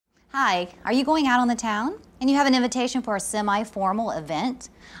Hi, are you going out on the town and you have an invitation for a semi-formal event?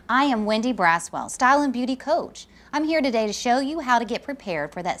 I am Wendi Braswell, Style and Beauty Coach. I'm here today to show you how to get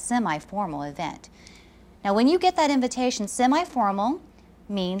prepared for that semi-formal event. Now when you get that invitation, semi-formal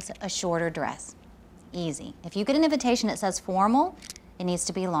means a shorter dress. Easy. If you get an invitation that says formal, it needs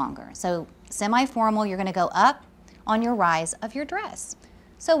to be longer. So semi-formal, you're going to go up on your rise of your dress.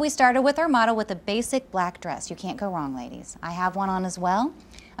 So we started with our model with a basic black dress. You can't go wrong, ladies. I have one on as well.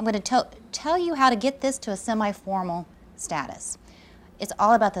 I'm going to tell you how to get this to a semi-formal status. It's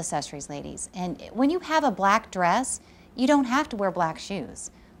all about the accessories, ladies. And when you have a black dress, you don't have to wear black shoes.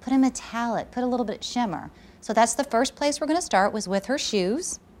 Put a metallic, put a little bit of shimmer. So that's the first place we're going to start, was with her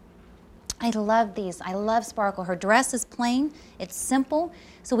shoes. I love these. I love sparkle. Her dress is plain. It's simple.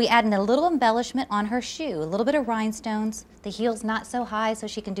 So we add in a little embellishment on her shoe, a little bit of rhinestones. The heel's not so high so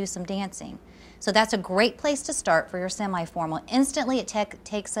she can do some dancing. So that's a great place to start for your semi-formal. Instantly it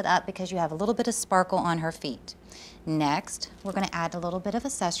takes it up because you have a little bit of sparkle on her feet. Next, we're going to add a little bit of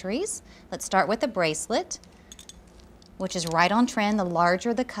accessories. Let's start with the bracelet, which is right on trend. The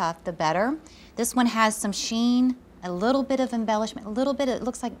larger the cuff, the better. This one has some sheen, a little bit of embellishment, a little bit, it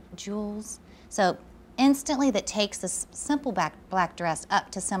looks like jewels. So instantly that takes this simple black dress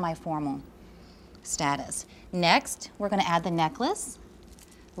up to semi-formal status. Next, we're going to add the necklace.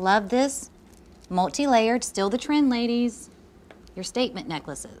 Love this. Multi-layered, still the trend, ladies. Your statement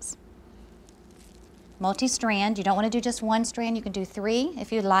necklaces. Multi-strand, you don't want to do just one strand, you can do 3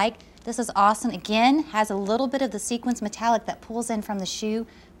 if you'd like. This is awesome. Again, has a little bit of the sequins metallic that pulls in from the shoe.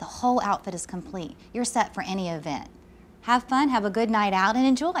 The whole outfit is complete. You're set for any event. Have fun, have a good night out, and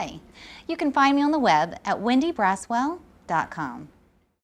enjoy. You can find me on the web at wendybraswell.com.